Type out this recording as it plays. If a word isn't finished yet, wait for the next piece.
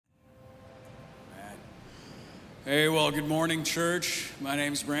Hey, well, good morning, church. My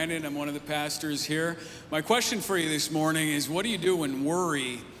name's Brandon. I'm one of the pastors here. My question for you this morning is, what do you do when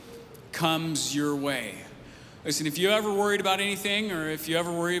worry comes your way? Listen, if you ever worried about anything, or if you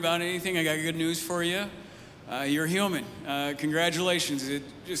ever worry about anything, I got good news for you. You're human. Congratulations. It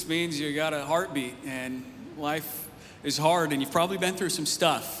just means you got a heartbeat, and life is hard, and you've probably been through some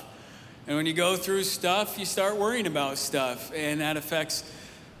stuff. And when you go through stuff, you start worrying about stuff, and that affects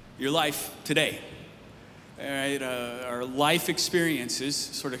your life today. All right, our life experiences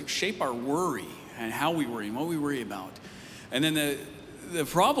sort of shape our worry and how we worry and what we worry about. And then the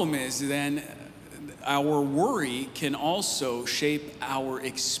problem is then our worry can also shape our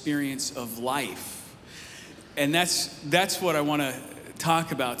experience of life. And that's what I want to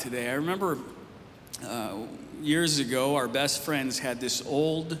talk about today. I remember years ago, our best friends had this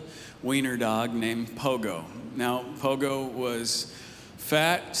old wiener dog named Pogo. Now, Pogo was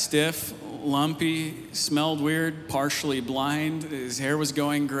fat, stiff, lumpy, smelled weird, partially blind. His hair was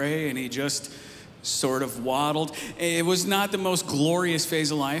going gray, and he just sort of waddled. It was not the most glorious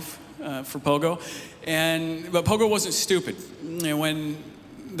phase of life for Pogo, but Pogo wasn't stupid. And when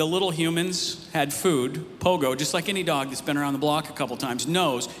the little humans had food, Pogo, just like any dog that's been around the block a couple times,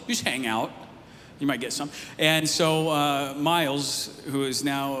 knows you just hang out. You might get some. And so Miles, who is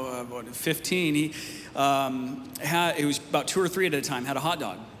now 15, it was about 2 or 3 at a time, had a hot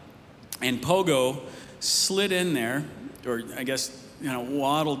dog. And Pogo slid in there, or I guess,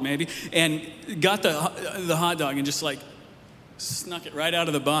 waddled maybe, and got the hot dog and just like snuck it right out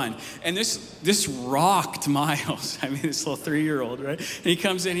of the bun. And this rocked Miles. I mean, this little 3-year-old, right? And he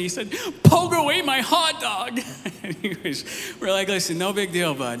comes in and he said, "Pogo ate my hot dog." And we're like, "Listen, no big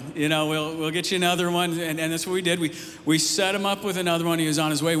deal, bud. We'll get you another one." And that's what we did. We set him up with another one. He was on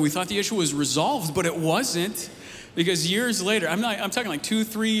his way. We thought the issue was resolved, but it wasn't. Because years later, I'm talking like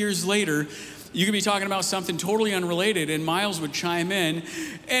 2-3 years later, you could be talking about something totally unrelated, and Miles would chime in,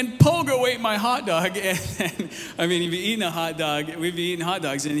 and Pogo ate my hot dog. And he'd be eating a hot dog. We'd be eating hot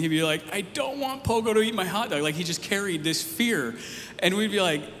dogs, and he'd be like, "I don't want Pogo to eat my hot dog." Like, he just carried this fear. And we'd be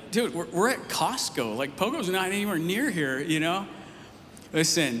like, "Dude, we're at Costco. Like, Pogo's not anywhere near here,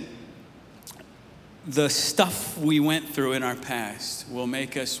 Listen, the stuff we went through in our past will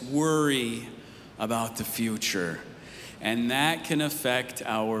make us worry about the future. And that can affect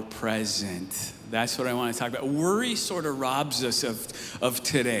our present. That's what I want to talk about. Worry sort of robs us of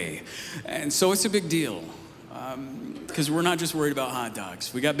today. And so it's a big deal. Because we're not just worried about hot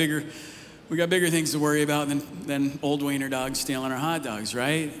dogs. We got bigger things to worry about than old wiener dogs stealing our hot dogs,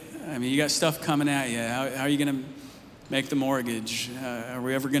 right? I mean, you got stuff coming at you. How are you going to make the mortgage? Are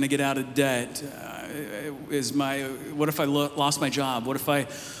we ever going to get out of debt? What if I lost my job? What if I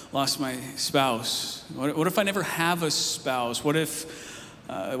lost my spouse? What if I never have a spouse? What if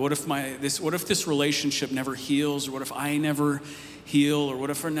this relationship never heals? Or what if I never heal? Or what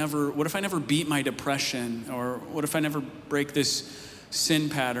if I never beat my depression? Or what if I never break this sin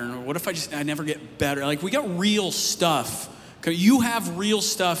pattern? Or what if I never get better? Like, we got real stuff. You have real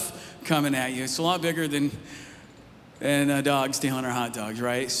stuff coming at you. It's a lot bigger than a dog stealing our hot dogs,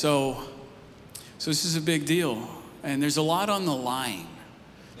 right? So this is a big deal. And there's a lot on the line.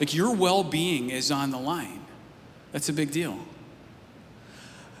 Like, your well-being is on the line. That's a big deal.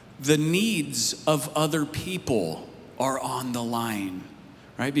 The needs of other people are on the line,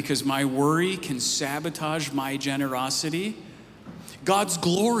 right? Because my worry can sabotage my generosity. God's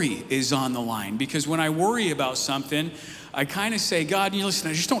glory is on the line. Because when I worry about something, I kind of say, "God, listen,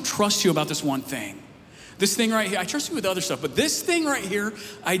 I just don't trust you about this one thing. This thing right here, I trust you with other stuff, but this thing right here,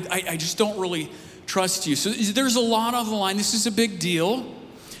 I just don't really trust you." So there's a lot on the line. This is a big deal.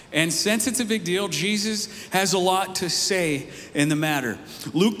 And since it's a big deal, Jesus has a lot to say in the matter.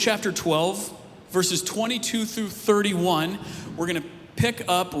 Luke chapter 12, verses 22 through 31, we're going to pick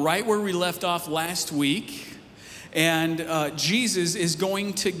up right where we left off last week. And Jesus is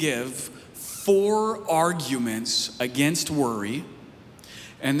going to give 4 arguments against worry,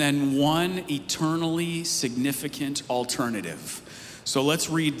 and then 1 eternally significant alternative. So let's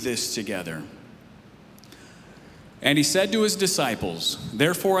read this together. "And he said to his disciples,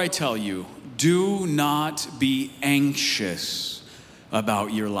 'Therefore I tell you, do not be anxious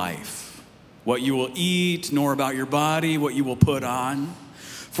about your life, what you will eat, nor about your body, what you will put on.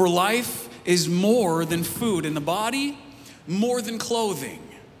 For life is more than food, and the body more than clothing.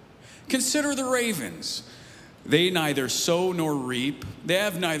 Consider the ravens. They neither sow nor reap. They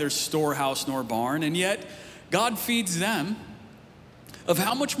have neither storehouse nor barn, and yet God feeds them. Of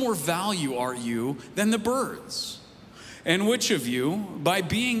how much more value are you than the birds? And which of you, by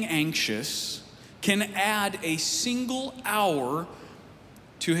being anxious, can add a single hour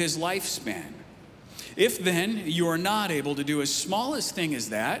to his lifespan? If then you are not able to do as small a thing as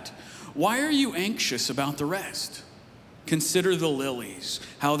that, why are you anxious about the rest? Consider the lilies,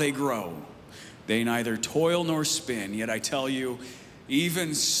 how they grow. They neither toil nor spin, yet I tell you,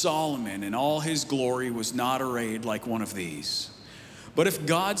 even Solomon in all his glory was not arrayed like one of these. But if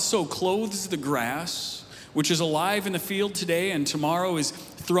God so clothes the grass, which is alive in the field today and tomorrow is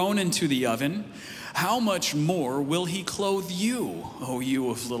thrown into the oven, how much more will he clothe you, O you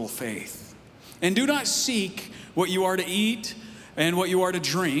of little faith? And do not seek what you are to eat and what you are to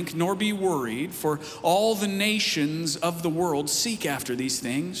drink, nor be worried, for all the nations of the world seek after these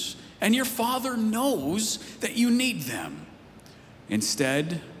things, and your Father knows that you need them.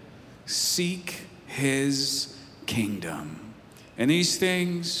 Instead, seek his kingdom, and these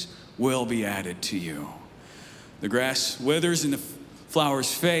things will be added to you. The grass withers and the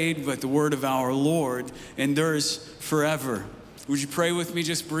flowers fade, but the word of our Lord endures forever. Would you pray with me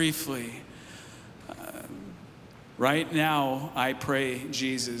just briefly? Right now, I pray,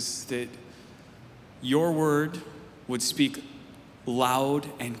 Jesus, that your word would speak loud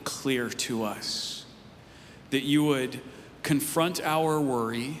and clear to us, that you would confront our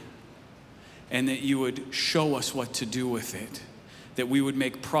worry, and that you would show us what to do with it, that we would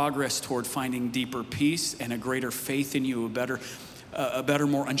make progress toward finding deeper peace and a greater faith in you, a better,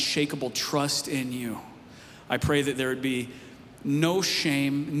 more unshakable trust in you. I pray that there would be no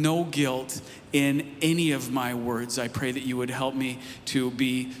shame, no guilt in any of my words. I pray that you would help me to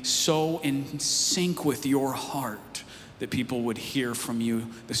be so in sync with your heart that people would hear from you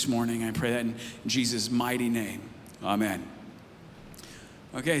this morning. I pray that in Jesus' mighty name. Amen.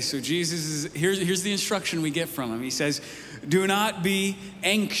 Okay, so here's the instruction we get from him. He says, do not be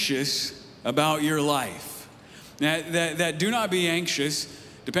anxious about your life. Now, that do not be anxious,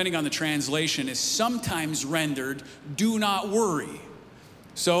 depending on the translation, is sometimes rendered, do not worry.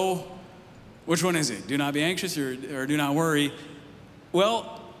 So, which one is it? Do not be anxious or do not worry?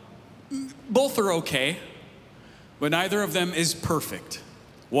 Well, both are okay, but neither of them is perfect.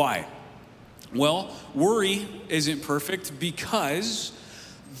 Why? Well, worry isn't perfect because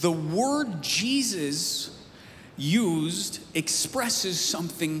the word Jesus used expresses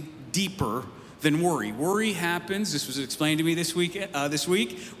something deeper than worry. Worry happens, this was explained to me this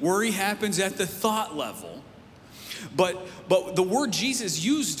week, worry happens at the thought level. But the word Jesus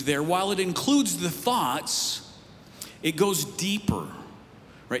used there, while it includes the thoughts, it goes deeper,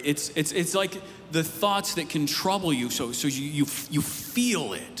 right? It's like the thoughts that can trouble you, so you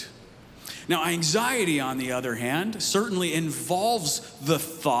feel it. Now, anxiety, on the other hand, certainly involves the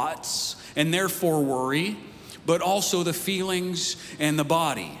thoughts and therefore worry, but also the feelings and the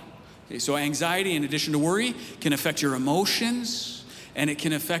body. Okay, so anxiety, in addition to worry, can affect your emotions, and it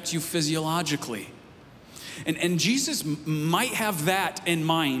can affect you physiologically. And Jesus might have that in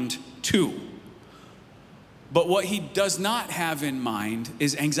mind too. But what he does not have in mind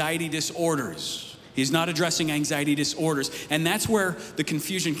is anxiety disorders. He's not addressing anxiety disorders. And that's where the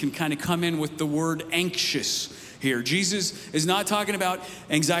confusion can kind of come in with the word anxious here. Jesus is not talking about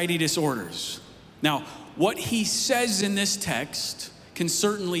anxiety disorders. Now, what he says in this text can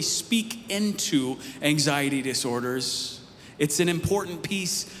certainly speak into anxiety disorders. It's an important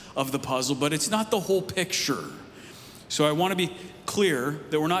piece of the puzzle, but it's not the whole picture. So I want to be clear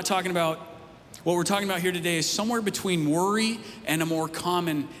that we're not talking about, what we're talking about here today is somewhere between worry and a more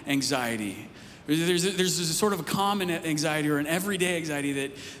common anxiety. There's a sort of a common anxiety or an everyday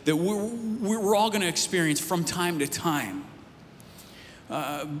anxiety that we're all going to experience from time to time.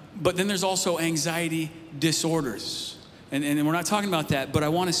 But then there's also anxiety disorders. And we're not talking about that, but I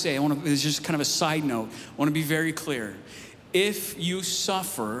want to say, it's just kind of a side note. I want to be very clear. If you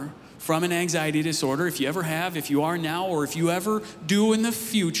suffer from an anxiety disorder, if you ever have, if you are now, or if you ever do in the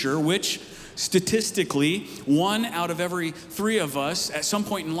future, which statistically, 1 out of every 3 of us at some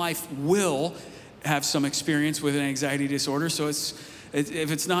point in life will have some experience with an anxiety disorder. So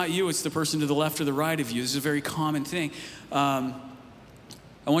if it's not you, it's the person to the left or the right of you. This is a very common thing. I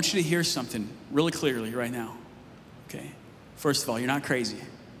want you to hear something really clearly right now. Okay. First of all, you're not crazy.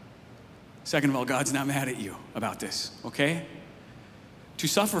 Second of all, God's not mad at you about this, okay? To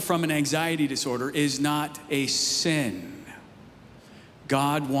suffer from an anxiety disorder is not a sin.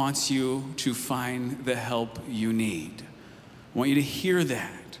 God wants you to find the help you need. I want you to hear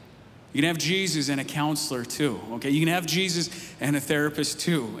that. You can have Jesus and a counselor too, okay? You can have Jesus and a therapist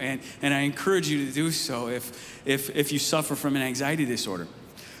too, and I encourage you to do so if you suffer from an anxiety disorder.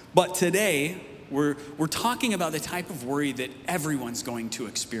 But today, we're talking about the type of worry that everyone's going to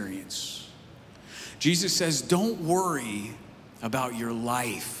experience. Jesus says, don't worry about your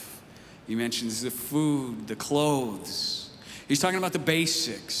life. He mentions the food, the clothes. He's talking about the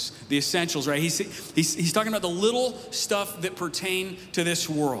basics, the essentials, right? He's talking about the little stuff that pertain to this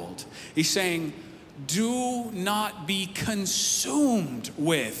world. He's saying, do not be consumed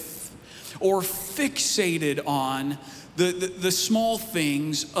with or fixated on the small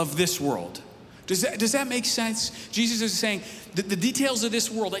things of this world. Does that make sense? Jesus is saying, the details of this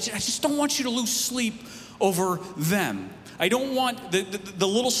world, I just don't want you to lose sleep over them. I don't want the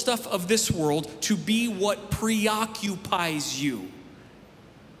little stuff of this world to be what preoccupies you.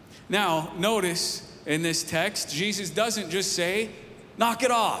 Now, notice in this text, Jesus doesn't just say, knock it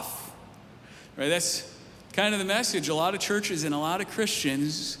off. Right? That's kind of the message a lot of churches and a lot of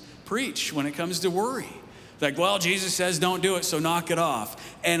Christians preach when it comes to worry. Like, well, Jesus says don't do it, so knock it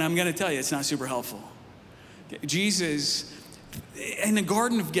off. And I'm going to tell you, it's not super helpful. Jesus, in the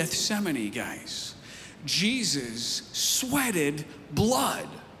Garden of Gethsemane, guys, Jesus sweated blood.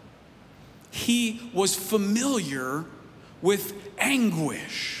 He was familiar with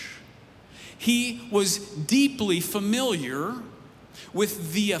anguish. He was deeply familiar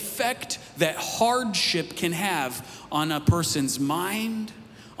with the effect that hardship can have on a person's mind,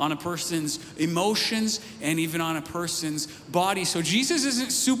 on a person's emotions, and even on a person's body. So Jesus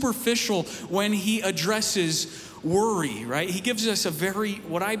isn't superficial when he addresses worry, right? He gives us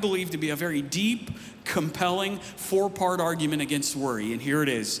what I believe to be a very deep, compelling, four-part argument against worry. And here it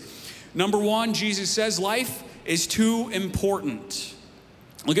is. Number one, Jesus says life is too important.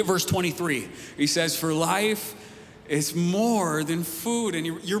 Look at verse 23. He says, for life is more than food, and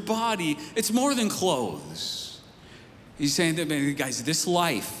your body, it's more than clothes. He's saying that, guys, this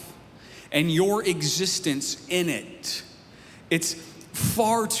life and your existence in it, it's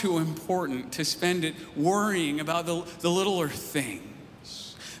far too important to spend it worrying about the littler things.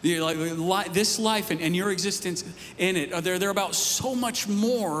 This life and your existence in it, they're about so much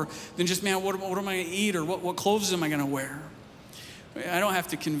more than just, man, what am I going to eat, or what clothes am I going to wear? I don't have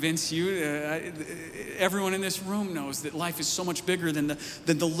to convince you. Everyone in this room knows that life is so much bigger than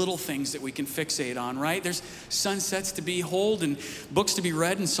the little things that we can fixate on, right? There's sunsets to behold, and books to be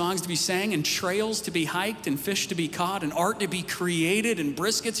read, and songs to be sang, and trails to be hiked, and fish to be caught, and art to be created, and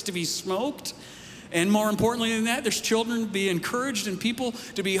briskets to be smoked. And more importantly than that, there's children to be encouraged, and people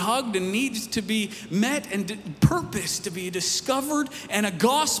to be hugged, and needs to be met, and purpose to be discovered, and a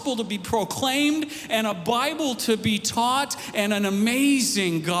gospel to be proclaimed, and a Bible to be taught, and an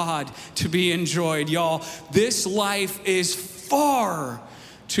amazing God to be enjoyed. Y'all, this life is far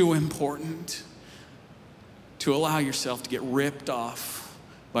too important to allow yourself to get ripped off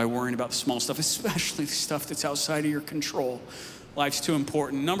by worrying about the small stuff, especially the stuff that's outside of your control. Life's too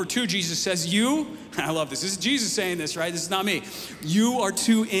important. Number two, Jesus says, I love this. This is Jesus saying this, right? This is not me. You are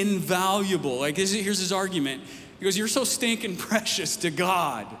too invaluable. Here's his argument. He goes, you're so stinking precious to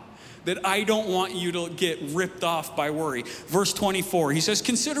God that I don't want you to get ripped off by worry. Verse 24, he says,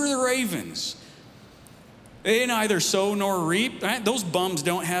 consider the ravens. They neither sow nor reap. Right? Those bums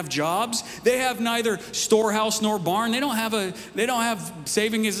don't have jobs. They have neither storehouse nor barn. They don't have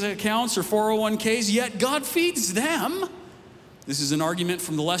savings accounts or 401ks, yet God feeds them. This is an argument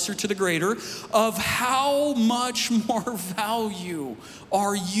from the lesser to the greater of how much more value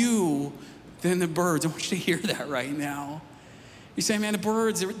are you than the birds. I want you to hear that right now. You say, man, the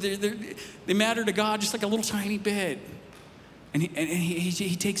birds, they matter to God just like a little tiny bit. And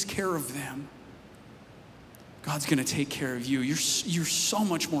he takes care of them. God's going to take care of you. You're so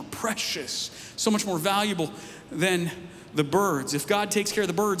much more precious, so much more valuable than the birds. If God takes care of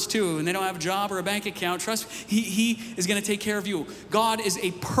the birds too, and they don't have a job or a bank account, trust me, he is going to take care of you. God is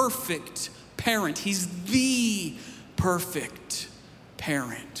a perfect parent. He's the perfect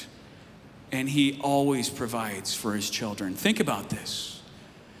parent. And he always provides for his children. Think about this.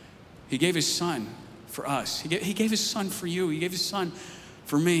 He gave his son for us. He gave his son for you. He gave his son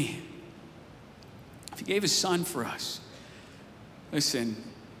for me. If he gave his son for us, listen,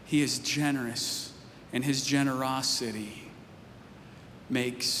 he is generous. And his generosity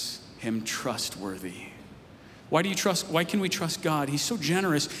makes him trustworthy. Why can we trust God? He's so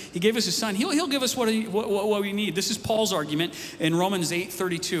generous. He gave us his son. He'll give us what we need. This is Paul's argument in Romans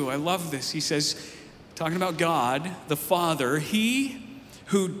 8:32. I love this. He says, talking about God, the Father, he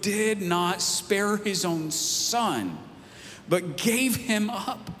who did not spare his own son, but gave him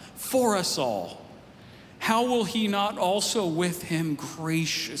up for us all, how will he not also with him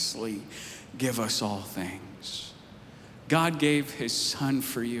graciously give us all things? God gave his son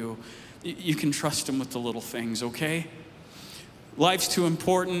for you. You can trust him with the little things, okay? Life's too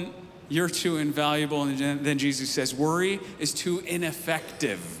important. You're too invaluable. And then Jesus says, worry is too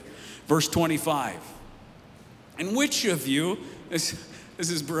ineffective. Verse 25. And which of you, this This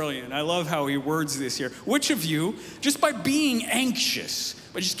is brilliant. I love how he words this here. Which of you, just by being anxious,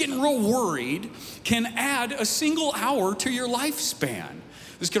 by just getting real worried, can add a single hour to your lifespan?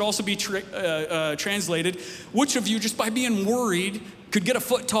 This could also be translated, which of you, just by being worried, could get a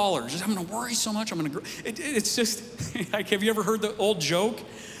foot taller? Just, I'm going to worry so much, I'm going to grow. It's just, like, have you ever heard the old joke?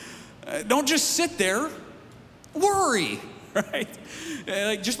 Don't just sit there, worry, right?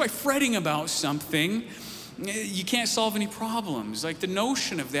 Like, just by fretting about something, you can't solve any problems. Like, the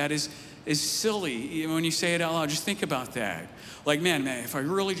notion of that is silly. When you say it out loud, just think about that. Like, man, if I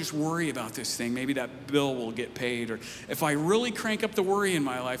really just worry about this thing, maybe that bill will get paid. Or if I really crank up the worry in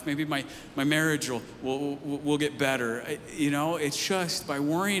my life, maybe my marriage will get better. It's just by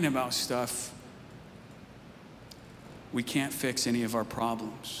worrying about stuff, we can't fix any of our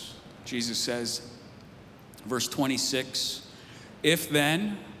problems. Jesus says, verse 26, if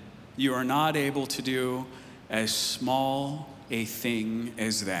then you are not able to do as small a thing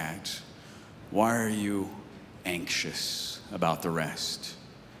as that, why are you anxious about the rest?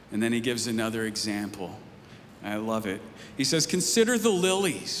 And then he gives another example. I love it. He says, consider the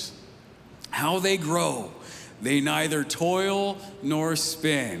lilies, how they grow. They neither toil nor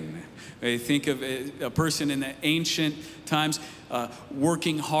spin. I think of a person in the ancient times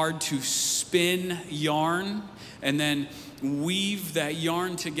working hard to spin yarn and then weave that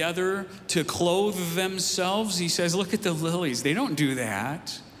yarn together to clothe themselves. He says, look at the lilies. They don't do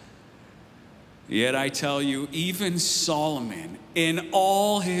that. Yet I tell you, even Solomon, in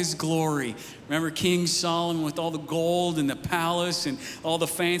all his glory, remember King Solomon with all the gold in the palace and all the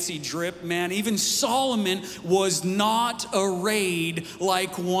fancy drip, man, even Solomon was not arrayed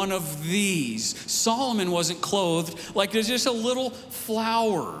like one of these. Solomon wasn't clothed like there's just a little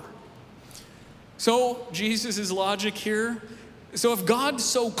flower. So Jesus' logic here, so if God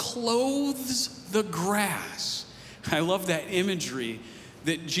so clothes the grass, I love that imagery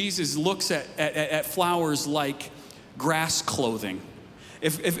that Jesus looks at flowers like grass clothing.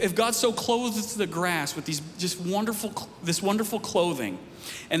 If God so clothes the grass with this wonderful clothing,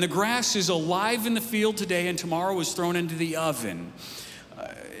 and the grass is alive in the field today and tomorrow is thrown into the oven.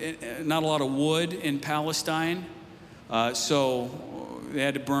 Not a lot of wood in Palestine, so they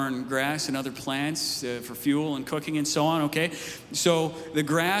had to burn grass and other plants for fuel and cooking and so on, okay? So the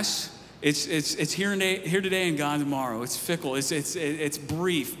grass, it's here today and gone tomorrow. It's fickle, it's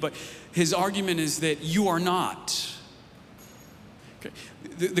brief, but his argument is that you are not. Okay.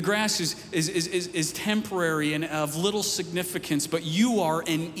 The grass is temporary and of little significance, but you are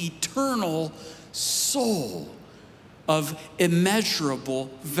an eternal soul of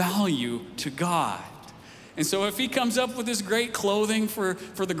immeasurable value to God. And so if he comes up with this great clothing for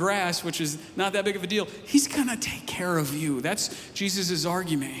the grass, which is not that big of a deal, he's gonna take care of you. That's Jesus'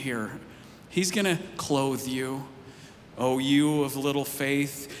 argument here. He's gonna clothe you. Oh, you of little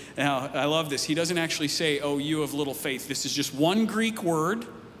faith. Now, I love this. He doesn't actually say, oh, you of little faith. This is just one Greek word,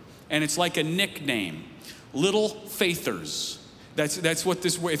 and it's like a nickname. Little faithers. That's what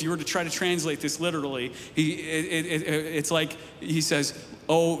this, if you were to try to translate this literally, it's like he says,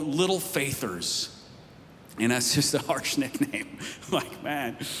 oh, little faithers. And that's just a harsh nickname. Like,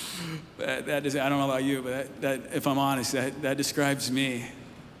 man, that is, I don't know about you, but that if I'm honest, that describes me.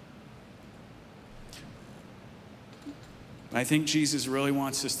 I think Jesus really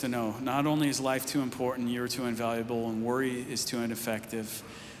wants us to know, not only is life too important, you're too invaluable, and worry is too ineffective.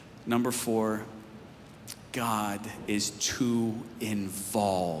 Number 4, God is too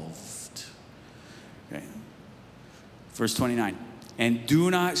involved. Okay. Verse 29, and do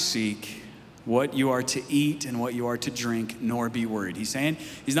not seek what you are to eat and what you are to drink, nor be worried. He's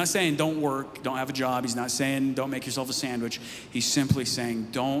not saying don't work, don't have a job. He's not saying don't make yourself a sandwich. He's simply saying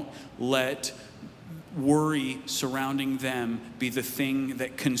don't let worry surrounding them be the thing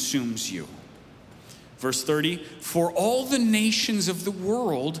that consumes you. Verse 30, for all the nations of the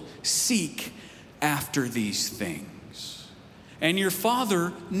world seek after these things, and your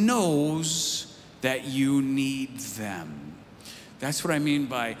Father knows that you need them. That's what I mean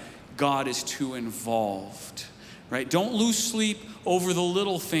by God is too involved, right? Don't lose sleep over the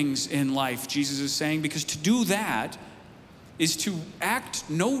little things in life, Jesus is saying, because to do that is to act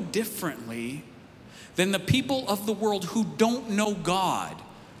no differently than the people of the world who don't know God.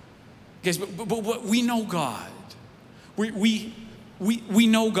 Guys, but we know God. We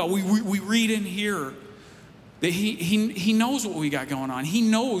know God. We read in here that he knows what we got going on. He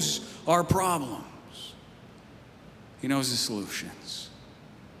knows our problems. He knows the solutions.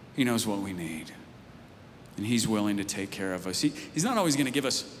 He knows what we need. And he's willing to take care of us. He's not always going to give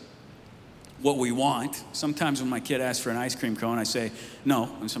us what we want. Sometimes when my kid asks for an ice cream cone, I say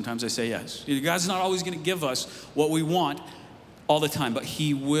no, and sometimes I say yes. God's not always going to give us what we want all the time, but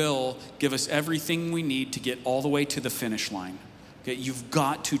he will give us everything we need to get all the way to the finish line. Okay, you've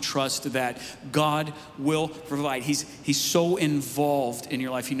got to trust that God will provide. He's so involved in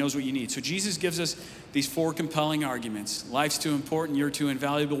your life. He knows what you need. So Jesus gives us these 4 compelling arguments. Life's too important, you're too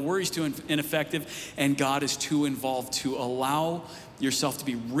invaluable, worry's too ineffective, and God is too involved to allow yourself to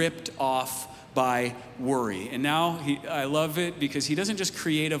be ripped off by worry. And now I love it because he doesn't just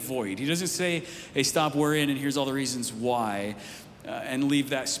create a void. He doesn't say, hey, stop worrying and here's all the reasons why, and leave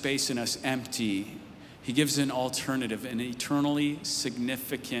that space in us empty. He gives an alternative, an eternally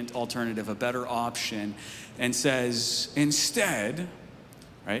significant alternative, a better option, and says, instead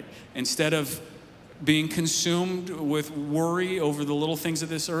of being consumed with worry over the little things of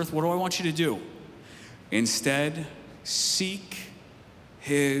this earth, what do I want you to do? Instead, seek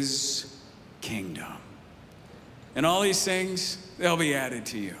his kingdom. And all these things, they'll be added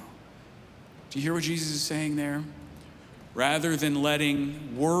to you. Do you hear what Jesus is saying there? Rather than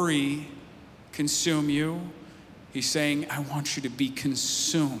letting worry consume you, he's saying, I want you to be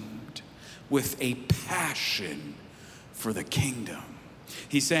consumed with a passion for the kingdom.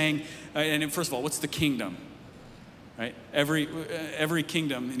 He's saying, and first of all, what's the kingdom? Right? Every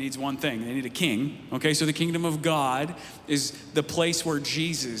kingdom needs one thing. They need a king. Okay, so the kingdom of God is the place where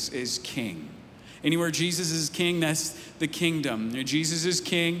Jesus is king. Anywhere Jesus is king, that's the kingdom. Jesus is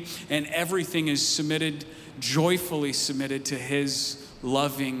king, and everything is joyfully submitted to his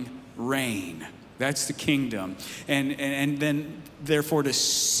loving reign. That's the kingdom. And then, therefore, to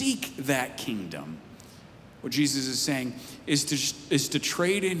seek that kingdom, what Jesus is saying is to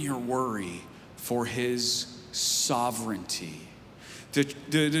trade in your worry for his sovereignty.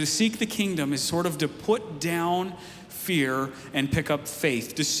 To seek the kingdom is sort of to put down fear and pick up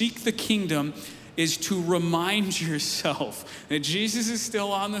faith. To seek the kingdom is to remind yourself that Jesus is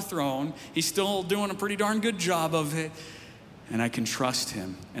still on the throne. He's still doing a pretty darn good job of it. And I can trust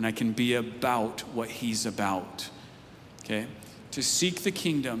him, and I can be about what he's about. Okay? To seek the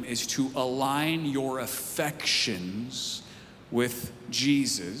kingdom is to align your affections with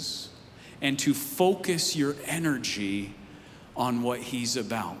Jesus and to focus your energy on what he's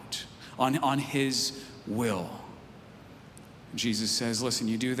about, on his will. Jesus says, listen,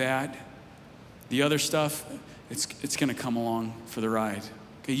 you do that, the other stuff, it's going to come along for the ride.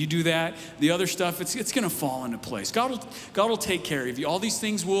 Okay, you do that, the other stuff, it's going to fall into place. God will take care of you. All these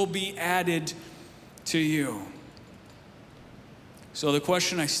things will be added to you. So the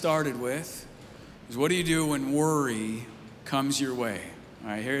question I started with is, what do you do when worry comes your way? All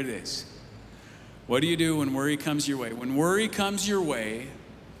right, here it is. What do you do when worry comes your way? When worry comes your way,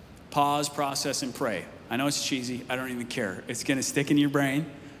 pause, process, and pray. I know it's cheesy. I don't even care. It's going to stick in your brain.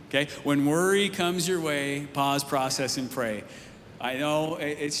 Okay? When worry comes your way, pause, process, and pray. I know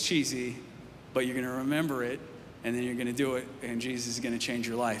it's cheesy, but you're going to remember it, and then you're going to do it, and Jesus is going to change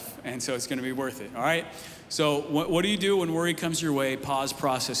your life. And so it's going to be worth it, all right? So what do you do when worry comes your way? Pause,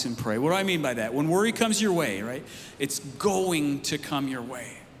 process, and pray. What do I mean by that? When worry comes your way, right, it's going to come your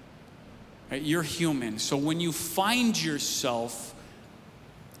way. Right? You're human. So when you find yourself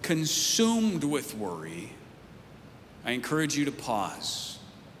consumed with worry, I encourage you to pause.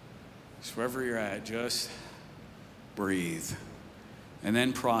 So wherever you're at, just breathe. And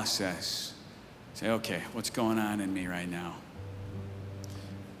then process. Say, okay, what's going on in me right now?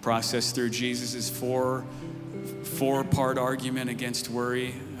 Process through Jesus' four-part argument against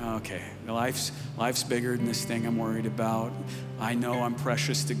worry. Okay, life's bigger than this thing I'm worried about. I know I'm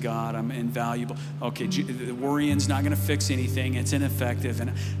precious to God. I'm invaluable. Okay, worrying's not going to fix anything. It's ineffective,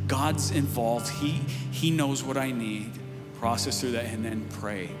 and God's involved. He knows what I need. Process through that, and then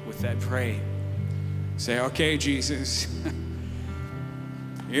pray. With that, pray. Say, okay, Jesus,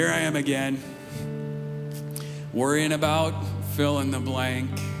 here I am again, worrying about fill in the blank.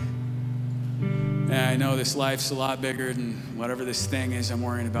 And I know this life's a lot bigger than whatever this thing is I'm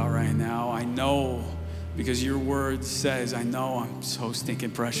worrying about right now. I know, because your word says, I know I'm so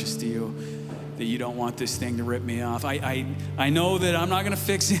stinking precious to you, that you don't want this thing to rip me off. I know that I'm not going to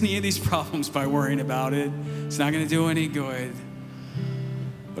fix any of these problems by worrying about it. It's not going to do any good.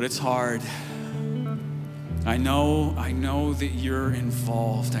 But it's hard. I know that you're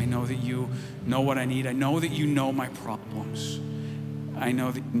involved. I know that you know what I need. I know that you know my problems. I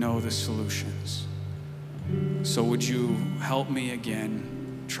know that you know the solutions. So would you help me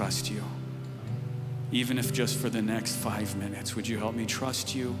again trust you? Even if just for the next 5 minutes, would you help me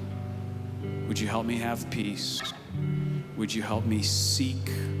trust you? Would you help me have peace? Would you help me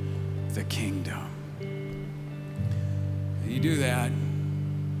seek the kingdom? You do that,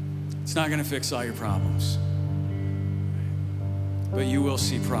 it's not going to fix all your problems. But you will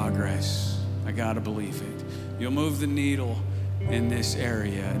see progress. I got to believe it. You'll move the needle in this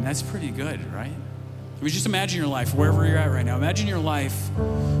area. And that's pretty good, right? I mean, just imagine your life, wherever you're at right now. Imagine your life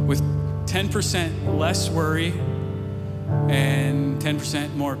with 10% less worry and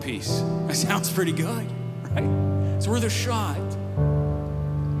 10% more peace. That sounds pretty good, right? It's worth a shot.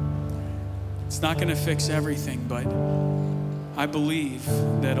 It's not gonna fix everything, but I believe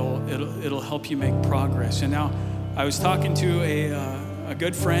that it'll help you make progress. And now, I was talking to a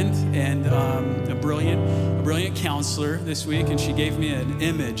good friend and a brilliant counselor this week, and she gave me an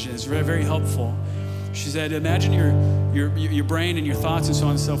image. It's very, very helpful. She said, imagine your brain and your thoughts and so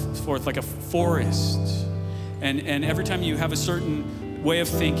on and so forth like a forest. And every time you have a certain way of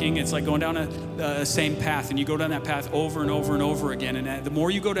thinking, it's like going down a same path, and you go down that path over and over and over again. And the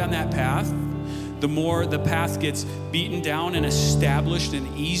more you go down that path, the more the path gets beaten down and established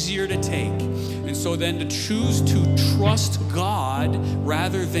and easier to take. And so then to choose to trust God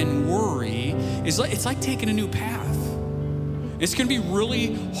rather than worry it's like taking a new path. It's gonna be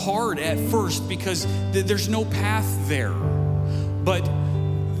really hard at first because there's no path there. But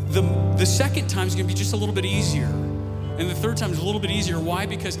the second time is gonna be just a little bit easier. And the third time is a little bit easier. Why?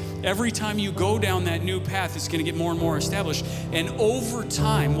 Because every time you go down that new path, it's gonna get more and more established. And over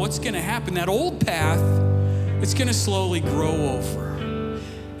time, what's gonna happen, that old path, it's gonna slowly grow over.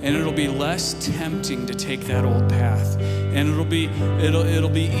 And it'll be less tempting to take that old path. And it'll be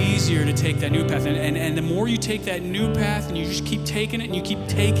easier to take that new path. And the more you take that new path and you just keep taking it and you keep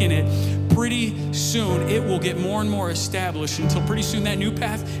taking it, pretty soon it will get more and more established until pretty soon that new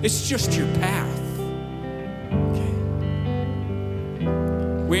path, it's just your path. Okay.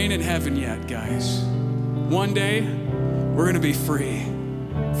 We ain't in heaven yet, guys. One day, we're gonna be free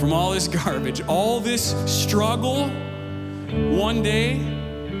from all this garbage, all this struggle. One day,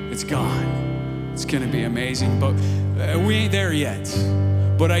 it's gone. It's gonna be amazing, but we ain't there yet.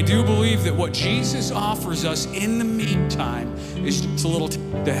 But I do believe that what Jesus offers us in the meantime is just a little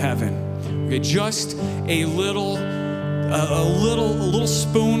to heaven. Okay, just a little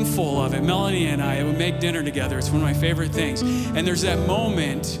spoonful of it. Melanie and I would make dinner together. It's one of my favorite things. And there's that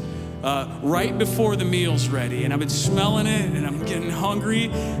moment right before the meal's ready, and I've been smelling it, and I'm getting hungry,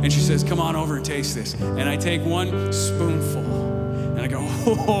 and she says, come on over and taste this. And I take one spoonful, and I go,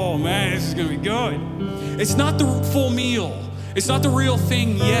 oh man, this is gonna be good. It's not the full meal. It's not the real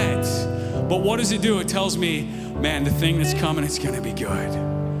thing yet. But what does it do? It tells me, man, the thing that's coming, it's gonna be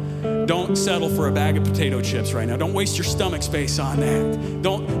good. Don't settle for a bag of potato chips right now. Don't waste your stomach space on that.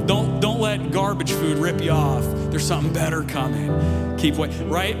 Don't let garbage food rip you off. There's something better coming. Keep waiting,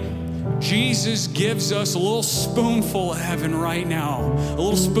 right? Jesus gives us a little spoonful of heaven right now. A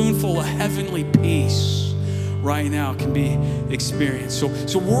little spoonful of heavenly peace right now can be experienced.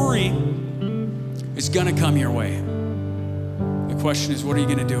 So worry is gonna come your way. The question is, what are you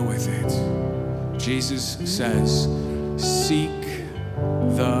gonna do with it? Jesus says, seek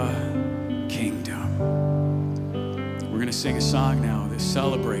the kingdom. We're gonna sing a song now that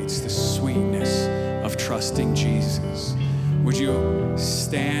celebrates the sweetness of trusting Jesus. Would you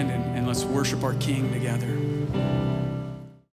stand and let's worship our King together?